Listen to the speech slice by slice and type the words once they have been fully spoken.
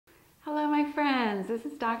friends,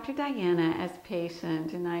 this is Dr. Diana as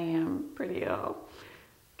patient, and I am pretty ill.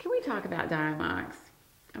 Can we talk about Diamox?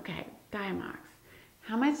 Okay, Diamox.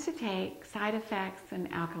 How much to take, side effects,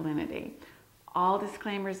 and alkalinity. All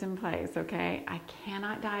disclaimers in place, okay? I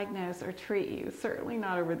cannot diagnose or treat you, certainly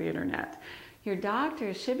not over the internet. Your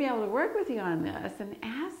doctors should be able to work with you on this and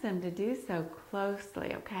ask them to do so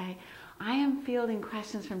closely, okay? I am fielding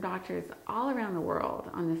questions from doctors all around the world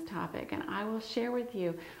on this topic, and I will share with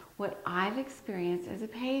you what I've experienced as a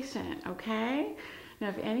patient, okay? Now,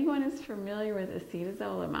 if anyone is familiar with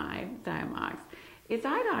acetazolamide, Diamox, it's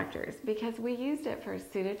eye doctors because we used it for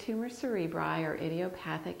pseudotumor cerebri or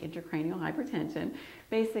idiopathic intracranial hypertension,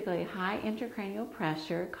 basically high intracranial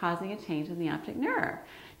pressure causing a change in the optic nerve.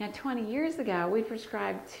 Now, 20 years ago, we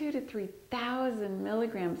prescribed 2,000 to 3,000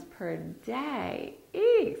 milligrams per day.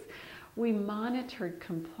 Eeks. We monitored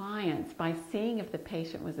compliance by seeing if the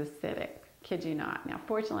patient was acidic. Kid you not. Now,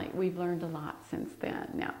 fortunately, we've learned a lot since then.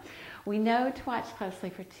 Now, we know to watch closely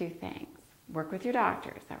for two things. Work with your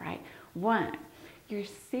doctors, all right? One, your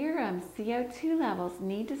serum CO2 levels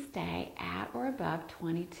need to stay at or above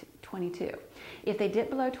 22. If they dip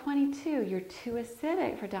below 22, you're too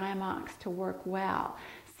acidic for Diamox to work well.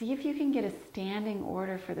 See if you can get a standing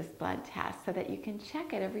order for this blood test so that you can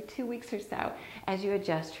check it every 2 weeks or so as you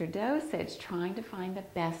adjust your dosage, trying to find the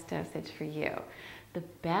best dosage for you. The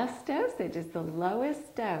best dosage is the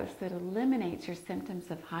lowest dose that eliminates your symptoms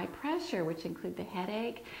of high pressure, which include the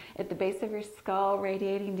headache at the base of your skull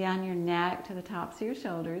radiating down your neck to the tops of your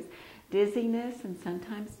shoulders, dizziness and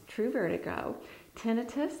sometimes true vertigo,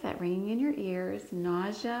 tinnitus, that ringing in your ears,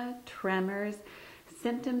 nausea, tremors,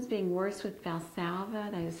 symptoms being worse with Valsalva,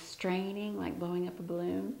 that is straining, like blowing up a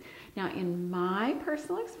balloon. Now, in my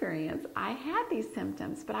personal experience, I had these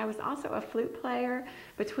symptoms, but I was also a flute player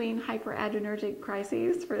between hyperadrenergic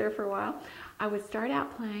crises for a while. I would start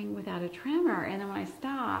out playing without a tremor, and then when I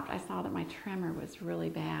stopped, I saw that my tremor was really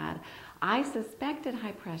bad. I suspected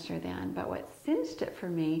high pressure then, but what cinched it for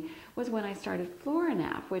me was when I started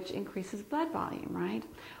Florinef, which increases blood volume, right?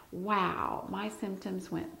 Wow, my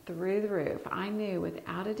symptoms went through the roof. I knew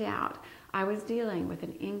without a doubt I was dealing with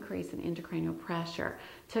an increase in intracranial pressure.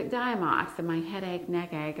 Took Diamox and my headache,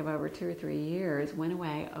 neck ache of over 2 or 3 years went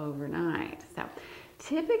away overnight. So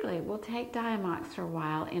typically we'll take Diamox for a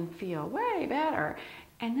while and feel way better.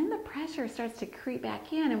 And then the pressure starts to creep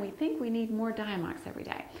back in and we think we need more Diamox every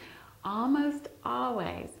day. Almost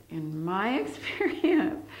always, in my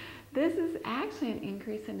experience, this is actually an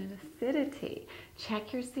increase in acidity.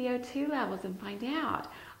 Check your CO2 levels and find out.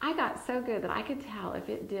 I got so good that I could tell if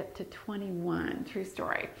it dipped to 21. True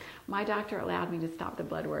story. My doctor allowed me to stop the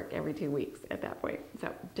blood work every 2 weeks at that point.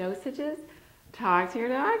 So dosages, talk to your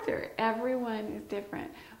doctor. Everyone is different.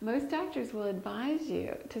 Most doctors will advise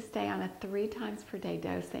you to stay on a 3 times per day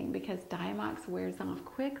dosing because Diamox wears off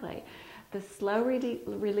quickly. The slow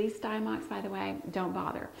release Diamox, by the way, don't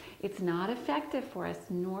bother. It's not effective for us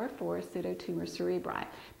nor for pseudotumor cerebri.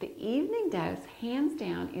 The evening dose, hands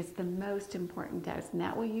down, is the most important dose, and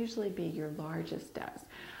that will usually be your largest dose.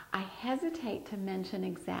 I hesitate to mention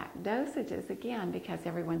exact dosages again because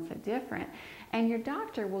everyone's so different, and your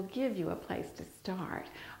doctor will give you a place to start.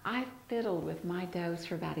 I fiddled with my dose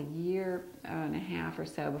for about a year and a half or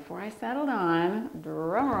so before I settled on,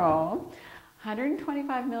 drum roll,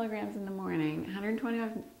 125 milligrams in the morning,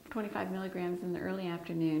 125 milligrams in the early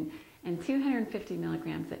afternoon, and 250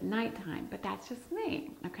 milligrams at nighttime. But that's just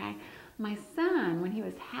me, okay? My son, when he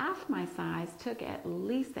was half my size, took at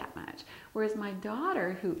least that much, whereas my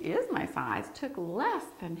daughter, who is my size, took less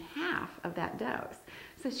than half of that dose.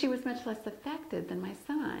 So she was much less affected than my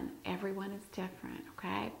son. Everyone is different,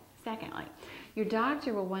 okay? Secondly, your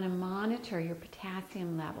doctor will want to monitor your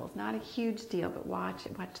potassium levels. Not a huge deal, but watch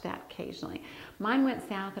that occasionally. Mine went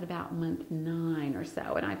south at about month 9 or so,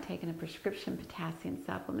 and I've taken a prescription potassium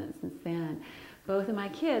supplement since then. Both of my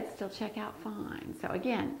kids still check out fine. So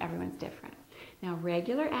again, everyone's different. Now,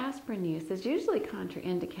 regular aspirin use is usually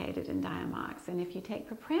contraindicated in Diamox, and if you take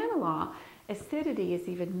propranolol, acidity is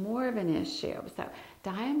even more of an issue. So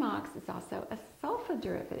Diamox is also a sulfa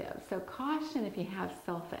derivative, so caution if you have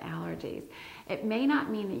sulfa allergies. It may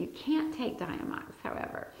not mean that you can't take Diamox,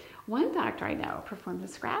 however. One doctor I know performs a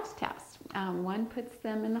scratch test. One puts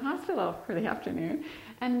them in the hospital for the afternoon,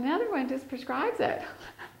 and another one just prescribes it.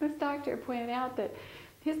 This doctor pointed out that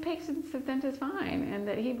his patients have done just fine, and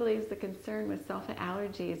that he believes the concern with sulfa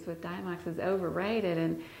allergies with Diamox is overrated,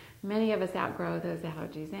 and many of us outgrow those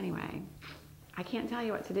allergies anyway. I can't tell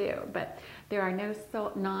you what to do, but there are no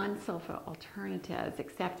non-sulfa alternatives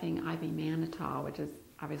excepting IV mannitol, which is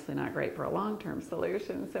obviously not great for a long-term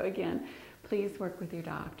solution. So again, please work with your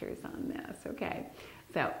doctors on this, okay?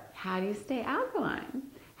 So how do you stay alkaline?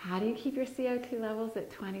 How do you keep your CO2 levels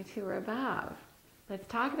at 22 or above? Let's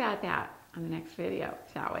talk about that on the next video,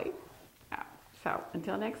 shall we? Yeah. So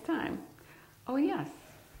until next time. Oh yes,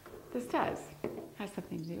 this does have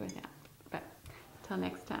something to do with that. But until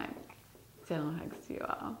next time, gentle hugs to you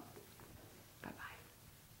all.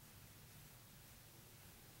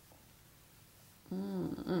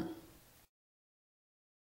 Bye-bye.